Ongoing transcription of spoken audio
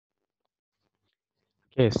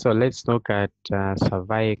Okay, so let's look at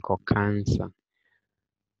cervical cancer.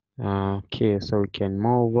 Okay, so we can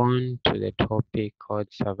move on to the topic called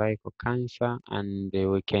cervical cancer, and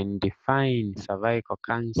we can define cervical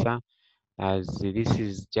cancer as this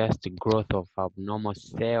is just growth of abnormal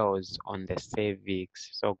cells on the cervix.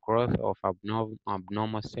 So growth of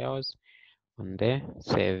abnormal cells on the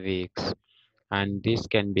cervix, and this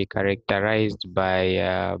can be characterized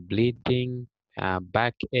by bleeding,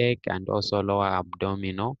 backache, and also lower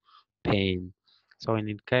abdominal pain. So when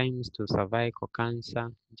it comes to cervical cancer,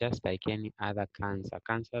 just like any other cancer,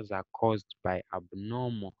 cancers are caused by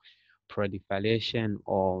abnormal proliferation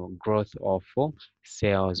or growth of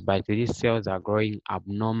cells, but these cells are growing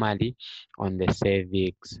abnormally on the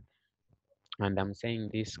cervix. And I'm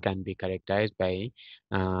saying this can be characterized by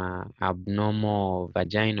abnormal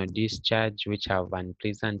vaginal discharge, which have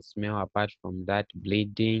unpleasant smell. Apart from that,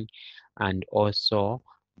 bleeding, and also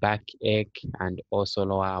backache, and also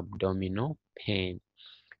lower abdominal pain.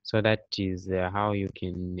 So that is how you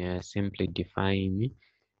can simply define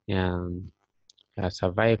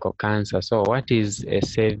cervical cancer. So what is a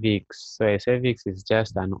cervix? So a cervix is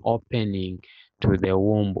just an opening to the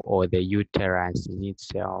womb or the uterus in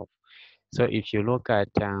itself. So if you look at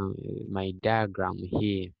my diagram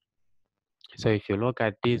here, so if you look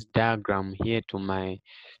at this diagram here to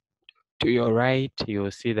your right, you'll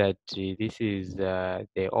see that this is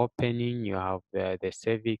the opening. You have the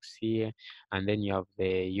cervix here, and then you have the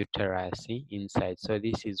uterus inside. So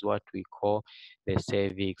this is what we call the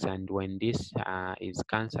cervix. And when this is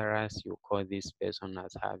cancerous, you call this person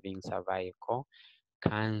as having cervical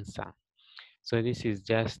cancer. So this is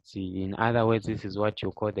just, in other words, this is what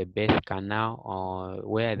you call the birth canal, or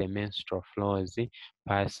where the menstrual flows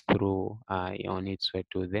pass through on its way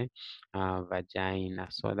to the vagina.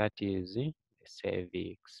 So that is the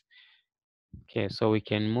cervix. Okay, so we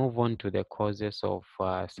can move on to the causes of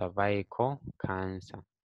cervical cancer.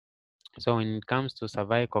 So when it comes to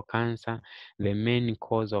cervical cancer, the main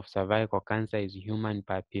cause of cervical cancer is human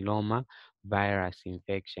papilloma virus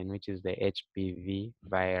infection, which is the HPV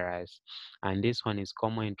virus. And this one is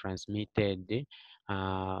commonly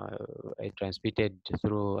uh, transmitted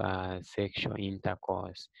through sexual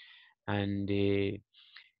intercourse. And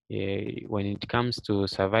when it comes to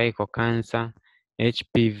cervical cancer,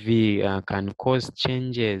 HPV can cause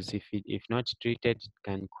changes. If not treated, it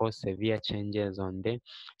can cause severe changes on the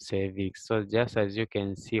cervix. So just as you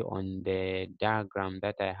can see on the diagram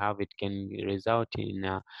that I have, it can result in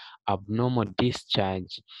abnormal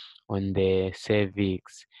discharge on the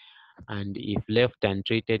cervix. And if left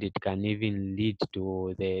untreated, it can even lead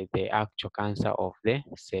to the actual cancer of the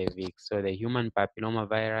cervix. So the human papilloma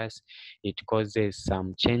virus, it causes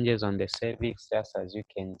some changes on the cervix, just as you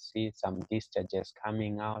can see, some discharges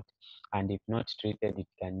coming out. And if not treated, it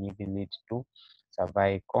can even lead to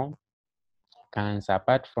cervical cancer.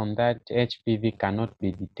 Apart from that, HPV cannot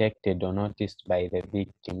be detected or noticed by the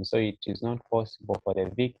victim. So it is not possible for the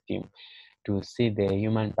victim to see the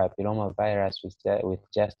human papilloma virus with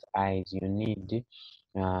just eyes. You need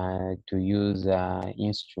to use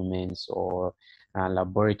instruments or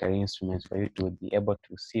laboratory instruments for you to be able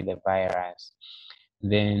to see the virus.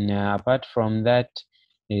 Then apart from that,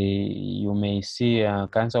 you may see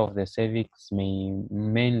cancer of the cervix may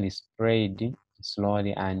mainly spread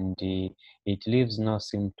slowly, and it leaves no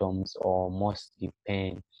symptoms or mostly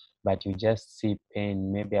pain, but you just see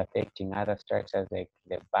pain maybe affecting other structures like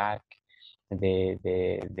the back,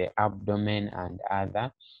 the abdomen, and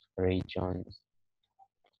other regions.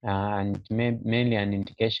 And mainly an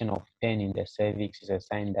indication of pain in the cervix is a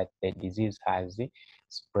sign that the disease has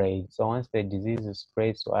spread. So once the disease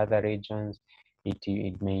spreads to other regions,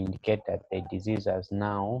 it may indicate that the disease has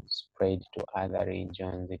now spread to other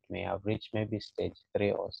regions. It may have reached maybe stage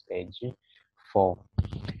 3 or stage 4.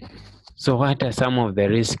 So what are some of the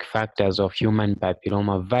risk factors of human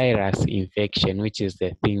papilloma virus infection, which is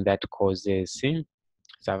the thing that causes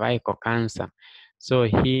cervical cancer? So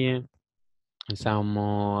here, some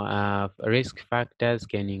risk factors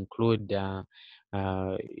can include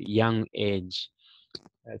young age.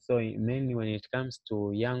 So mainly when it comes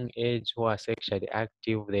to young age who are sexually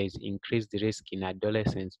active, there is increased risk in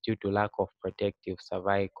adolescents due to lack of protective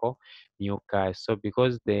cervical mucus. So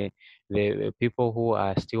because the people who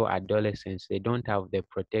are still adolescents, they don't have the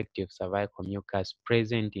protective cervical mucus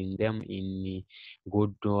present in them in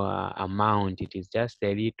good amount. It is just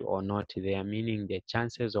a little or not there, meaning the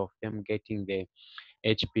chances of them getting the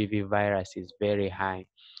HPV virus is very high.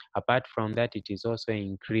 Apart from that, it is also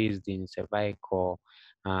increased in cervical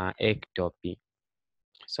ectopy.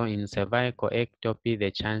 So in cervical ectopy,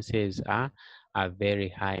 the chances are are very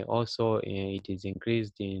high. Also, it is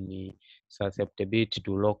increased in susceptibility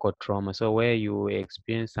to local trauma. So where you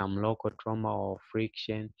experience some local trauma or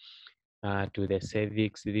friction to the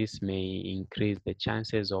cervix, this may increase the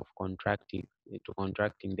chances of contracting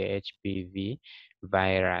the HPV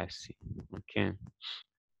virus. Okay.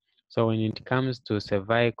 So when it comes to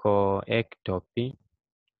cervical ectopy,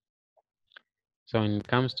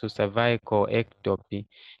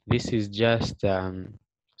 this is just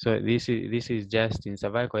this is just in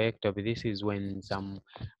cervical ectopy. This is when some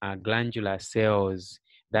glandular cells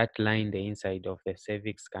that line the inside of the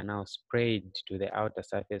cervix canal spread to the outer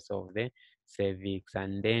surface of the cervix,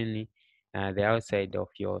 and then the outside of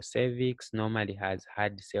your cervix normally has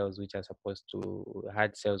hard cells which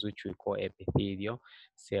we call epithelial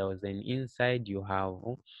cells, and inside you have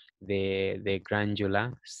the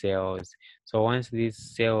glandular cells. So once these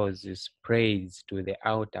cells spreads to the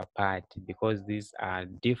outer part, because these are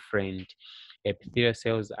different, epithelial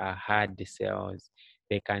cells are hard cells.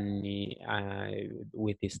 They can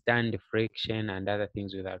withstand friction and other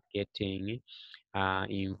things without getting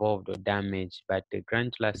involved or damaged. But the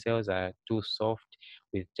glandular cells are too soft.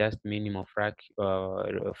 With just minimal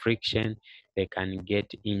friction, they can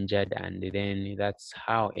get injured, and then that's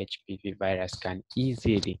how HPV virus can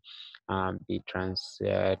easily be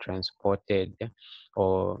transported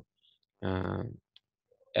or uh,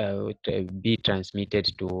 be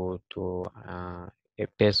transmitted to a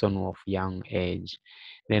person of young age.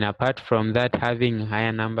 Then apart from that, having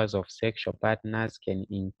higher numbers of sexual partners can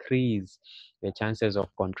increase the chances of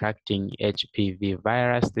contracting HPV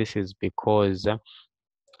virus. This is because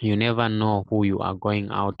you never know who you are going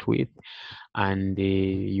out with, and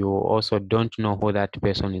you also don't know who that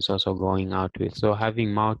person is also going out with. So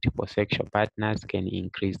having multiple sexual partners can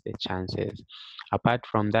increase the chances. Apart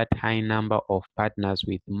from that, high number of partners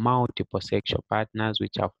with multiple sexual partners,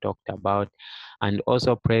 which I've talked about, and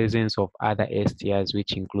also presence of other STIs,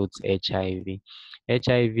 which includes HIV.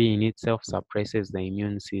 HIV in itself suppresses the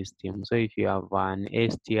immune system. So if you have an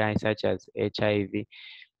STI such as HIV,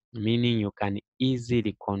 meaning you can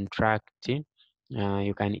easily contract the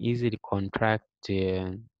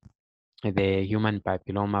human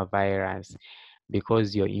papilloma virus,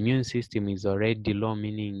 because your immune system is already low,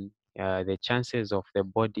 meaning the chances of the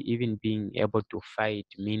body even being able to fight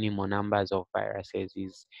minimal numbers of viruses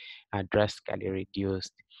is drastically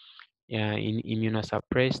reduced. In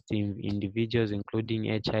immunosuppressed individuals,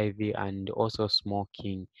 including HIV and also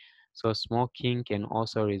smoking. So smoking can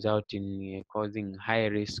also result in causing high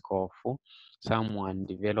risk of someone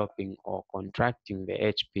developing or contracting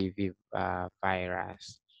the HPV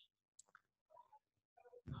virus.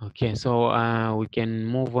 Okay, so we can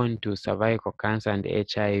move on to cervical cancer and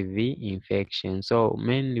HIV infection. So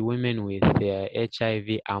mainly women with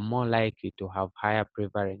HIV are more likely to have higher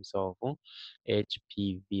prevalence of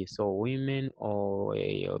HPV. So women or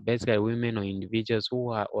basically women or individuals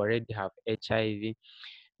who already have HIV,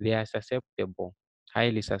 they are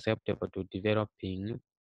highly susceptible to developing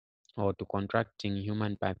or to contracting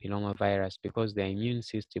human papilloma virus, because the immune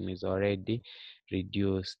system is already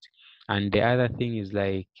reduced. And the other thing is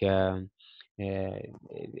like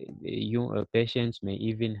patients may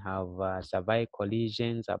even have cervical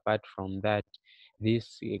lesions. Apart from that,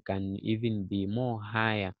 this can even be more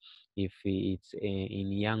higher if it's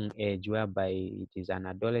in young age, whereby it is an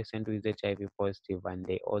adolescent who is HIV positive and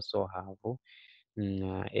they also have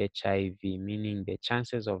HIV, meaning the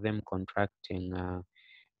chances of them contracting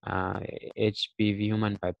HPV,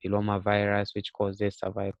 human papilloma virus, which causes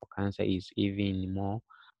cervical cancer, is even more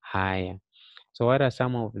higher. So what are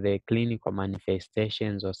some of the clinical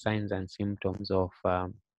manifestations or signs and symptoms of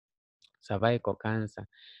cervical cancer?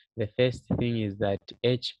 The first thing is that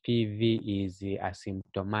HPV is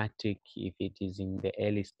asymptomatic if it is in the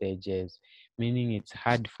early stages, meaning it's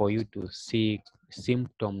hard for you to see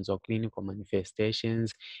symptoms or clinical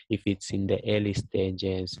manifestations if it's in the early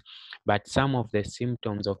stages. But some of the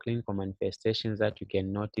symptoms or clinical manifestations that you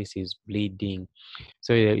can notice is bleeding.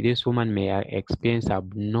 So this woman may experience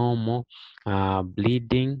abnormal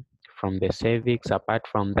bleeding from the cervix. Apart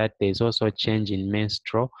from that, there's also change in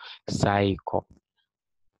menstrual cycle.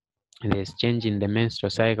 There's change in the menstrual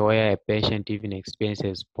cycle where a patient even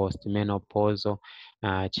experiences postmenopausal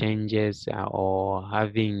changes or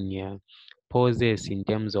having pauses in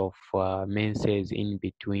terms of menses in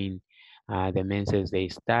between. The menses, they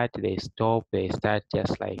start, they stop, they start,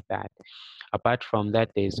 just like that. Apart from that,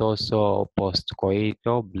 there's also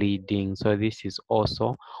postcoital bleeding. So this is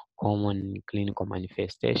also common clinical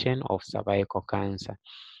manifestation of cervical cancer.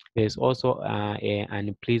 There's also an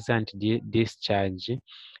unpleasant discharge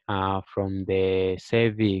from the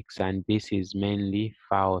cervix, and this is mainly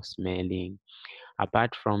foul smelling.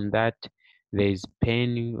 Apart from that, there is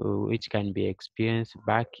pain which can be experienced,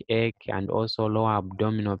 backache, and also lower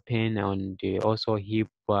abdominal pain, and also hip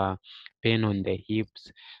pain on the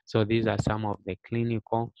hips. So these are some of the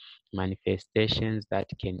clinical manifestations that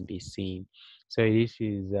can be seen. So this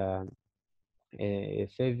is a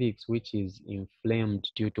cervix which is inflamed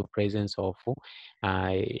due to presence of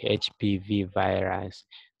HPV virus.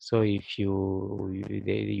 So if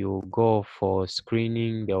you go for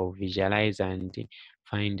screening, they'll visualize and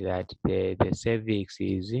find that the cervix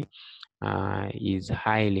is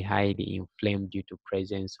highly inflamed due to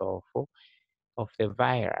presence of the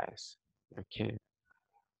virus. Okay.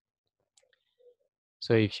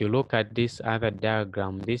 So if you look at this other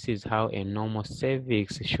diagram, this is how a normal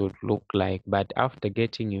cervix should look like. But after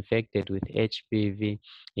getting infected with HPV,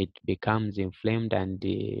 it becomes inflamed and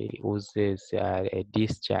oozes a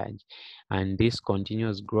discharge. And this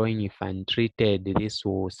continues growing. If untreated, this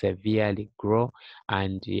will severely grow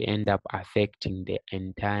and end up affecting the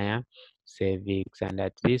entire cervix. And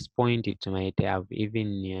at this point, it might have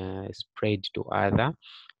even spread to other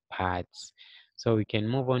parts. So we can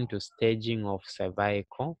move on to staging of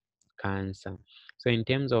cervical cancer. So in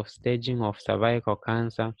terms of staging of cervical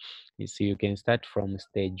cancer, you can start from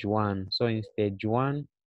stage 1. So in stage 1,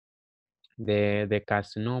 the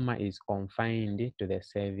carcinoma is confined to the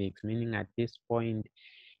cervix, meaning at this point,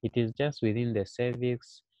 it is just within the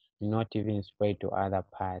cervix, not even spread to other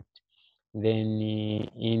parts. Then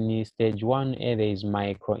in stage 1A, there is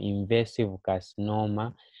microinvasive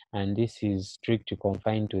carcinoma, and this is strictly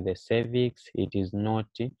confined to the cervix. It is not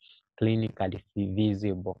clinically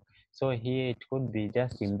visible. So here it could be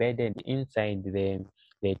just embedded inside the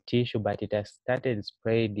tissue, but it has started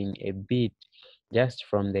spreading a bit just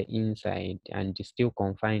from the inside and is still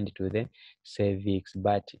confined to the cervix,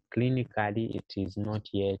 but clinically it is not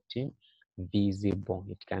yet visible.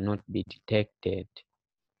 It cannot be detected.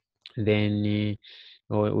 Then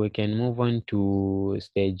we can move on to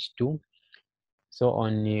stage 2. So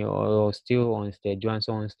or still on stage 1.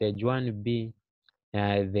 So on stage 1B,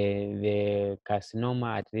 the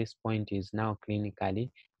carcinoma at this point is now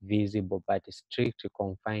clinically visible, but strictly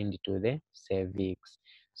confined to the cervix.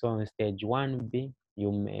 So on stage 1B,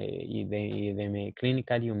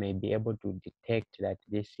 clinically you may be able to detect that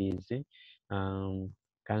this is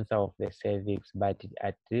cancer of the cervix, but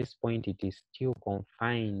at this point it is still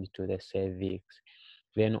confined to the cervix.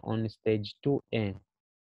 Then on stage 2A,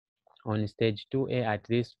 at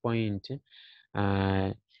this point,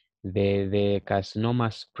 uh, the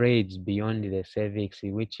carcinoma spreads beyond the cervix,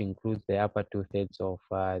 which includes the upper 2/3 of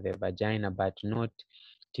the vagina, but not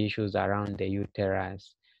tissues around the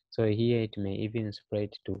uterus. So here it may even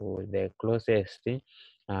spread to the closest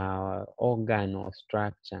organ or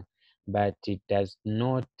structure, but it does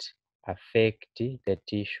not affect the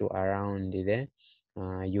tissue around the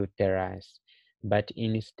uterus. But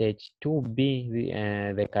in stage 2B,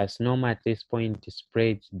 the carcinoma at this point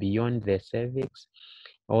spreads beyond the cervix,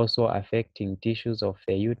 also affecting tissues of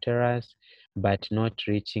the uterus, but not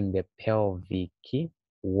reaching the pelvic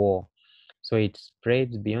wall. So it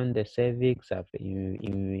spreads beyond the cervix,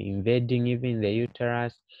 invading even the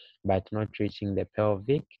uterus, but not reaching the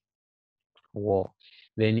pelvic wall.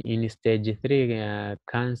 Then in stage 3,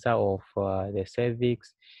 cancer of the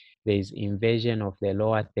cervix, there is invasion of the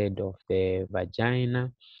lower third of the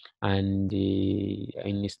vagina, and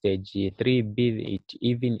in stage 3B, it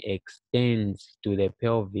even extends to the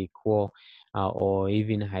pelvic wall, or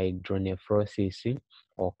even hydronephrosis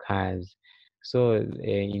occurs. So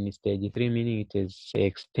in stage 3, meaning it is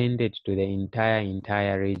extended to the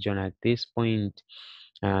entire region. At this point,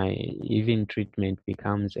 even treatment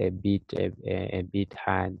becomes a bit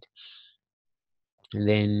hard. And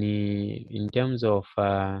then in terms of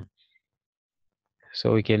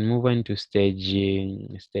so we can move on to stage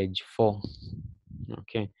 4.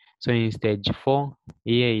 Okay, so in stage 4,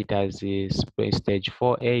 here it has stage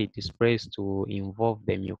 4A, it spreads to involve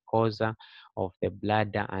the mucosa of the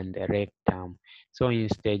bladder and the rectum. So in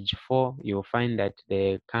stage 4, you'll find that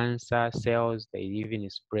the cancer cells, they even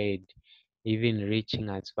spread, even reaching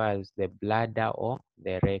as far as the bladder or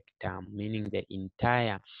the rectum, meaning the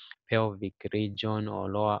entire pelvic region or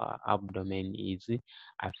lower abdomen is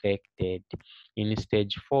affected. In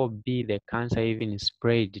stage 4B, the cancer even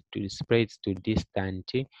spreads to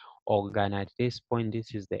distant organ. At this point,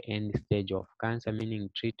 this is the end stage of cancer, meaning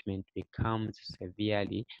treatment becomes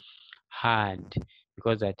severely hard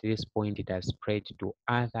because at this point it has spread to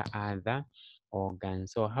other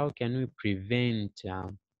organs. So how can we prevent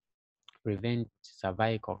prevent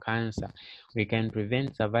cervical cancer? We can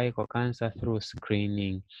prevent cervical cancer through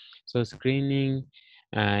screening. So screening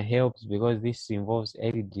helps because this involves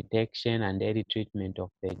early detection and early treatment of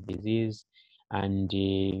the disease. And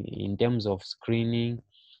in terms of screening,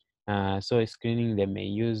 so screening, they may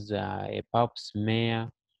use a pap smear,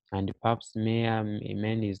 and pap smear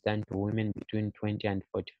mainly is done to women between 20 and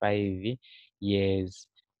 45 years.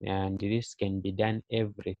 And this can be done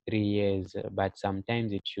every 3 years, but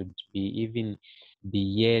sometimes it should be even be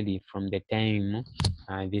yearly from the time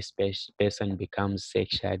this person becomes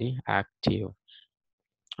sexually active.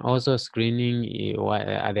 Also, screening,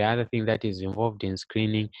 the other thing that is involved in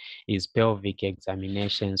screening is pelvic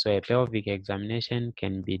examination. So, a pelvic examination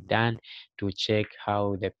can be done to check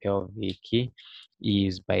how the pelvic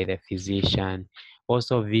is by the physician.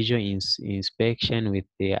 Also, visual inspection with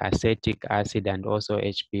the acetic acid and also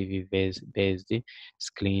HPV based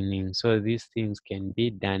screening. So, these things can be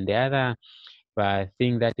done. The other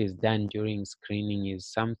thing that is done during screening is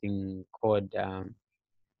something called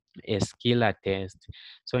a Skeeler test.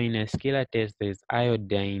 So in a Skeeler test, there is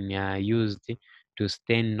iodine used to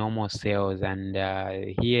stain normal cells, and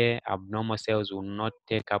here abnormal cells will not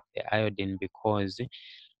take up the iodine because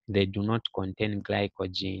they do not contain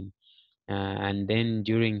glycogen. And then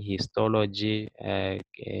during histology,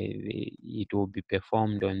 it will be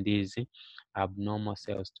performed on these abnormal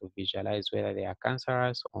cells to visualize whether they are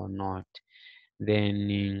cancerous or not.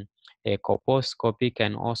 Then a colposcopy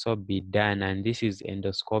can also be done, and this is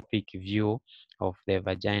endoscopic view of the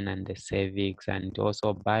vagina and the cervix. And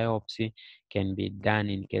also biopsy can be done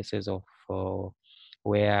in cases of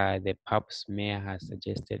where the pap smear has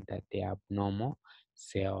suggested that they are abnormal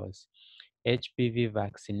cells. HPV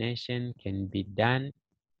vaccination can be done,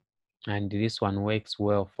 and this one works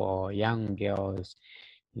well for young girls.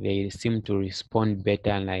 They seem to respond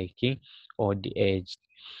better like old age.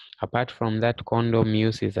 Apart from that, condom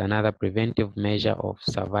use is another preventive measure of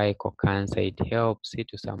cervical cancer. It helps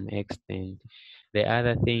to some extent. The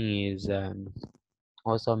other thing is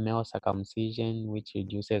also male circumcision, which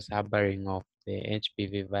reduces harboring of the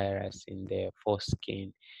HPV virus in the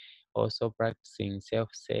foreskin. Also, practicing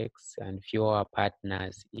safe sex and fewer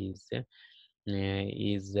partners is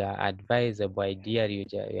advisable. Ideally,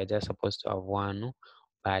 you're just supposed to have one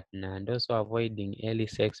partner, and also avoiding early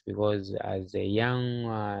sex because as a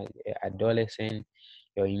young adolescent,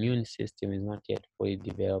 your immune system is not yet fully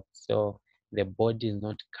developed, so the body is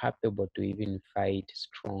not capable to even fight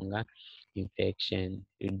stronger infection.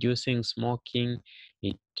 Reducing smoking,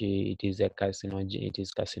 it is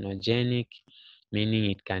carcinogenic,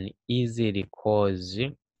 meaning it can easily cause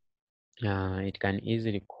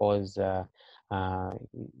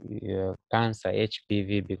cancer,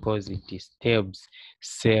 HPV, because it disturbs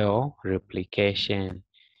cell replication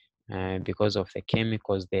because of the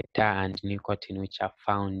chemicals, the tar and nicotine, which are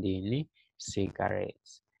found in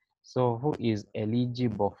cigarettes. So, who is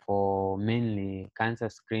eligible for mainly cancer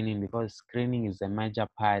screening? Because screening is a major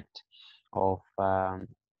part of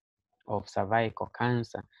cervical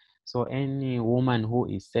cancer. So, any woman who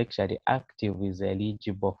is sexually active is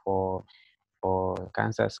eligible for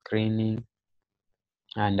cancer screening.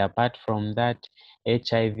 And apart from that,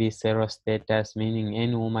 HIV serostatus, meaning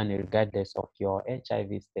any woman, regardless of your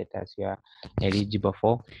HIV status, you are eligible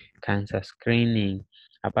for cancer screening.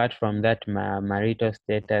 Apart from that, marital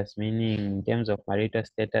status, meaning in terms of marital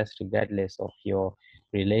status, regardless of your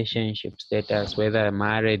relationship status, whether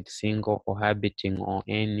married, single, cohabiting, or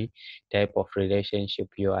any type of relationship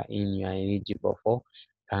you are in, you are eligible for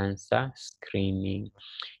cancer screening.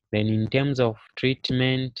 Then in terms of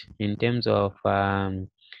treatment, in terms of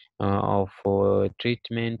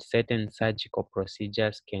treatment, certain surgical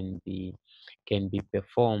procedures can be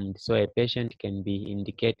performed. So a patient can be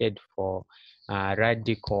indicated for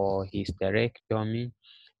radical hysterectomy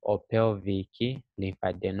or pelvic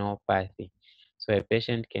lymphadenopathy. So a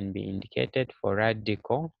patient can be indicated for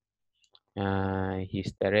radical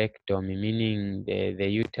hysterectomy, meaning the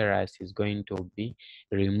uterus is going to be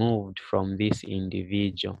removed from this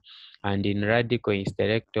individual. And in radical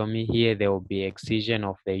hysterectomy, here there will be excision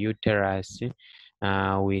of the uterus with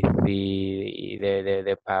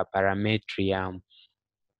the parametrium.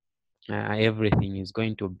 Everything is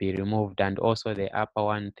going to be removed, and also the upper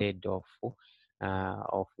 1/3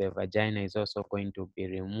 of the vagina is also going to be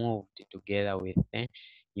removed together with the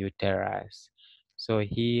uterus. So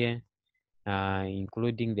here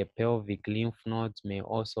including the pelvic lymph nodes may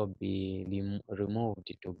also be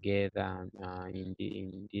removed together in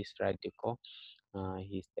this radical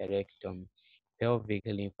hysterectomy. Pelvic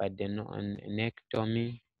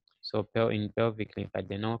lymphadenectomy. So in pelvic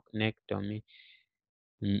lymphadenectomy,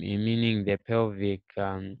 meaning the pelvic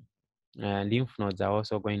lymph nodes are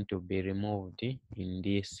also going to be removed in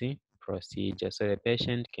this procedure. So the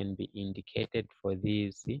patient can be indicated for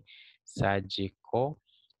this surgical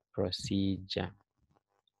procedure,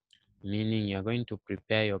 meaning you're going to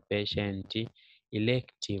prepare your patient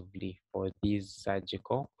electively for this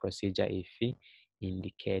surgical procedure if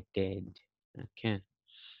indicated. Okay.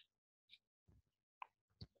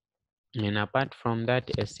 And apart from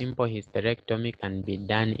that, a simple hysterectomy can be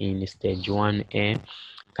done in stage 1A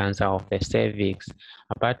cancer of the cervix.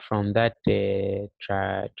 Apart from that,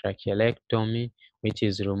 trachelectomy, which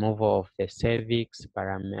is removal of the cervix,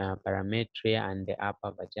 parametria, and the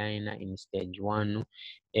upper vagina in stage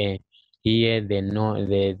 1A. Here,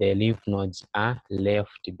 the lymph nodes are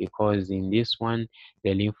left because in this one,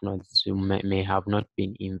 the lymph nodes may have not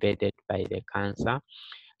been invaded by the cancer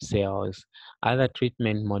cells. Other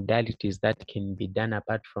treatment modalities that can be done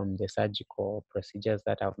apart from the surgical procedures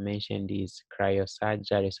that I've mentioned is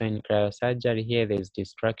cryosurgery. So in cryosurgery here, there's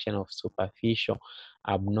destruction of superficial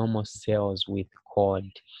abnormal cells with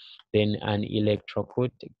cold. Then an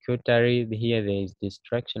electrocautery, here there is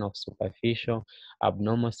destruction of superficial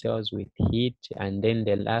abnormal cells with heat. And then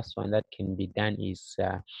the last one that can be done is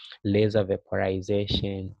laser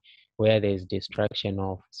vaporization, where there is destruction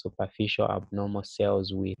of superficial abnormal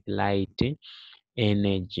cells with light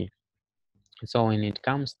energy. So when it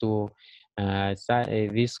comes to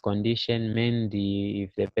this condition, mainly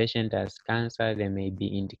if the patient has cancer, they may be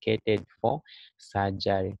indicated for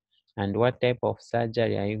surgery. And what type of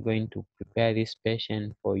surgery are you going to prepare this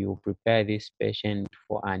patient for? You prepare this patient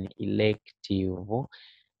for an elective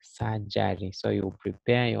surgery. So you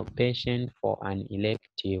prepare your patient for an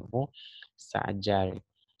elective surgery.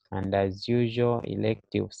 And as usual,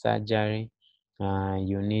 elective surgery,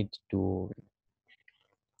 you need to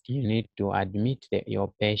admit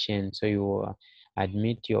your patient. So you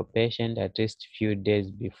admit your patient at least few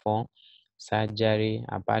days before surgery.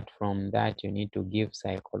 Apart from that, you need to give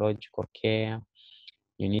psychological care.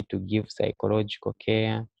 You need to give psychological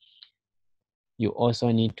care. You also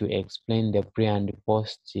need to explain the pre and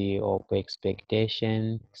post of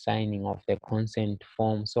expectation, signing of the consent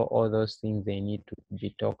form. So all those things, they need to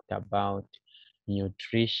be talked about.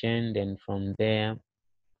 Nutrition, then from there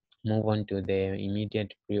move on to the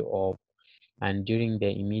immediate pre-op. And during the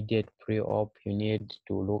immediate pre-op, you need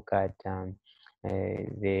to look at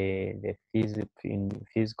the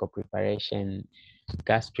physical preparation,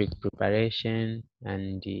 gastric preparation,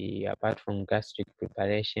 and apart from gastric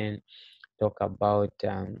preparation, talk about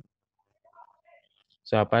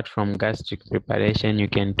so apart from gastric preparation, you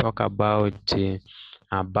can talk about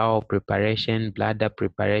bowel preparation, bladder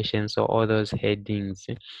preparation. So all those headings,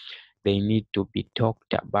 they need to be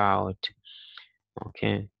talked about.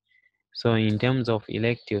 Okay. So in terms of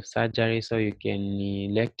elective surgery, so you can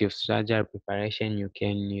elective surgery preparation, you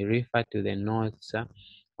can refer to the notes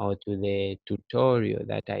or to the tutorial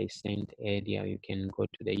that I sent earlier. You can go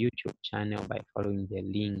to the YouTube channel by following the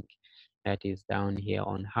link that is down here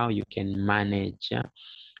on how you can manage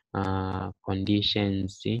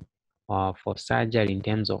conditions for surgery in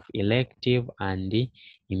terms of elective and the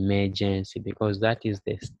emergency, because that is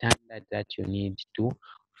the standard that you need to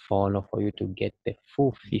follow for you to get the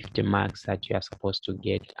full 50 marks that you are supposed to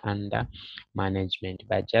get under management.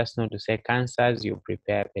 But just not to say cancers, you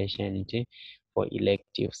prepare patient for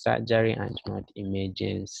elective surgery and not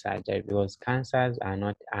emergency surgery, because cancers are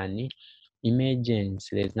not an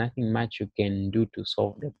emergency. There's nothing much you can do to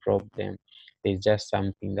solve the problem. There's just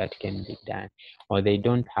something that can be done, or they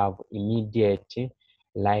don't have immediate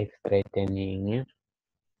life-threatening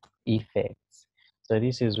effects. So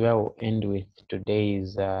this is where we'll end with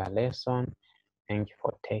today's lesson. Thank you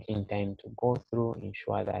for taking time to go through.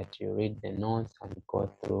 Ensure that you read the notes and go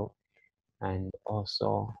through, and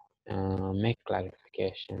also make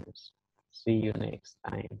clarifications. See you next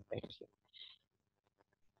time. Thank you.